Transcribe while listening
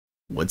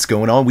What's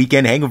going on,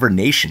 Weekend Hangover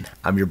Nation?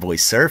 I'm your boy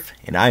Surf,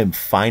 and I am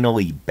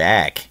finally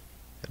back.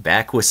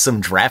 Back with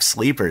some draft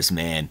sleepers,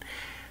 man.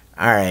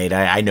 Alright,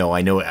 I know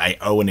I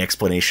owe an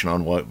explanation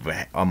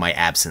on my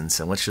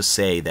absence, and let's just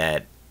say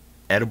that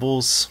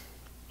edibles,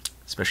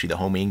 especially the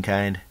homemade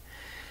kind,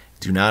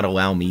 do not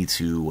allow me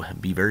to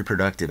be very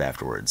productive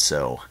afterwards.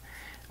 So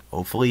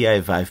hopefully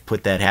I've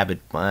put that habit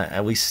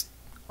at least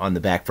on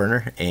the back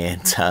burner,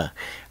 and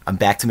I'm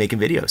back to making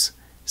videos.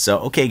 So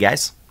okay,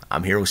 guys,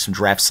 I'm here with some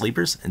draft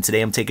sleepers, and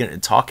today I'm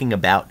talking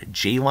about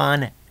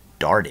Jaelon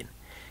Darden.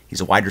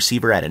 He's a wide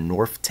receiver out of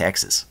North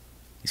Texas.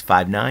 He's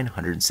 5'9",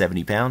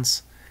 170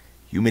 pounds.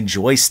 Human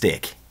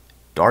joystick.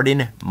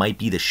 Darden might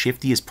be the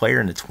shiftiest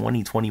player in the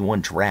 2021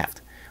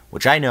 draft,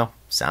 which I know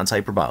sounds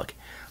hyperbolic,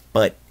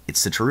 but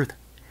it's the truth.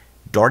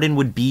 Darden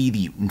would be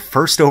the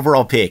first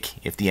overall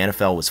pick if the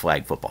NFL was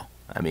flag football.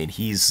 I mean,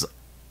 he's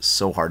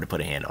so hard to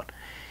put a hand on.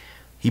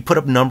 He put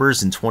up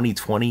numbers in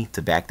 2020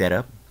 to back that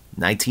up.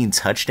 19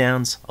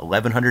 touchdowns,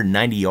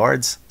 1,190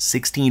 yards,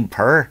 16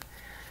 per.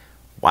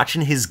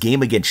 Watching his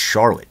game against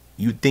Charlotte,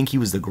 you'd think he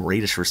was the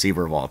greatest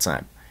receiver of all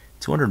time.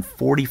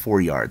 244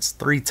 yards,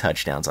 3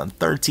 touchdowns on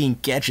 13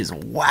 catches.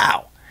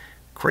 Wow.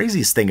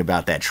 Craziest thing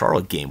about that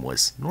Charlotte game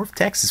was North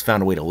Texas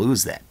found a way to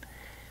lose that.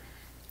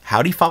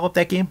 How'd he follow up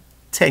that game?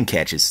 10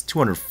 catches,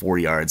 204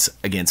 yards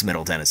against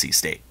Middle Tennessee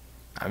State.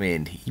 I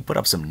mean, he put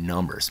up some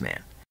numbers,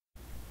 man.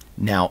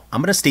 Now,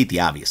 I'm going to state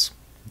the obvious.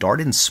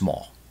 Darden's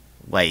small.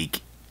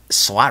 Like,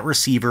 slot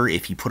receiver,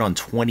 if he put on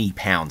 20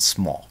 pounds,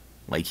 small.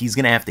 Like, he's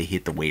going to have to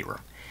hit the weight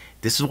room.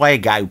 This is why a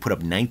guy who put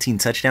up 19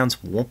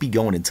 touchdowns won't be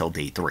going until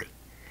day 3.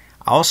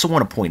 I also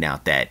want to point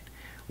out that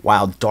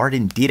while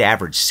Darden did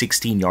average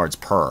 16 yards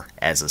per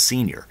as a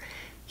senior,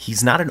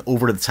 he's not an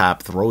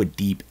over-the-top, throw it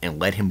deep, and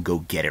let him go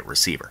get it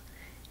receiver.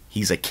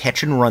 He's a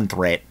catch-and-run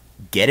threat,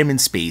 get him in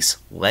space,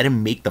 let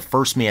him make the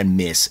first man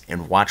miss,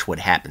 and watch what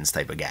happens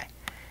type of guy.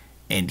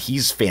 And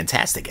he's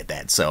fantastic at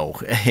that, so,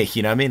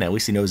 you know what I mean? At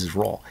least he knows his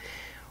role.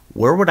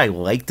 Where would I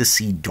like to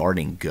see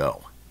Darden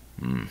go?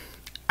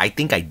 I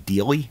think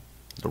ideally,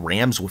 the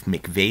Rams with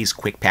McVay's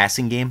quick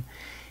passing game,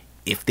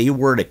 if they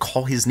were to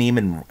call his name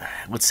in,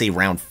 let's say,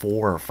 round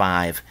 4 or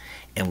 5,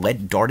 and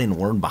let Darden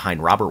learn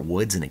behind Robert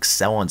Woods and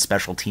excel on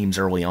special teams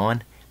early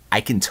on, I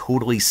can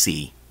totally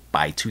see,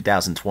 by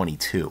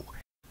 2022,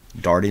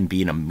 Darden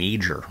being a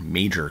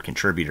major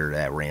contributor to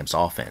that Rams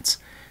offense.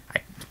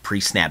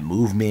 Pre-snap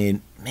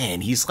movement,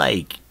 man, he's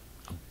like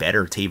a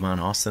better Tavon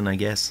Austin, I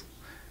guess.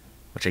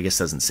 Which I guess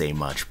doesn't say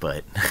much,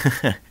 but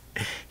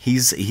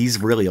he's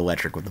really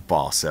electric with the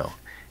ball. So,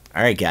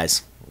 all right,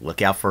 guys,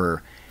 look out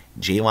for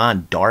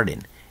Jaelon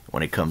Darden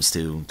when it comes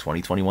to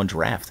 2021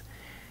 draft.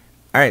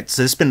 All right,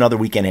 so this has been another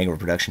Weekend Hangover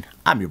production.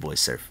 I'm your boy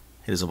Surf.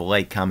 Hit us up a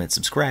like, comment,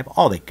 subscribe,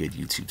 all that good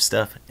YouTube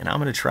stuff, and I'm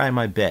going to try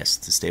my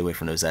best to stay away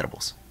from those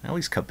edibles. At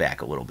least cut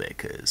back a little bit,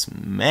 because,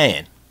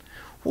 man,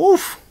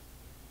 woof,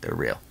 they're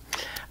real.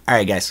 All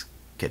right, guys,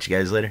 catch you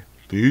guys later.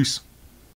 Peace.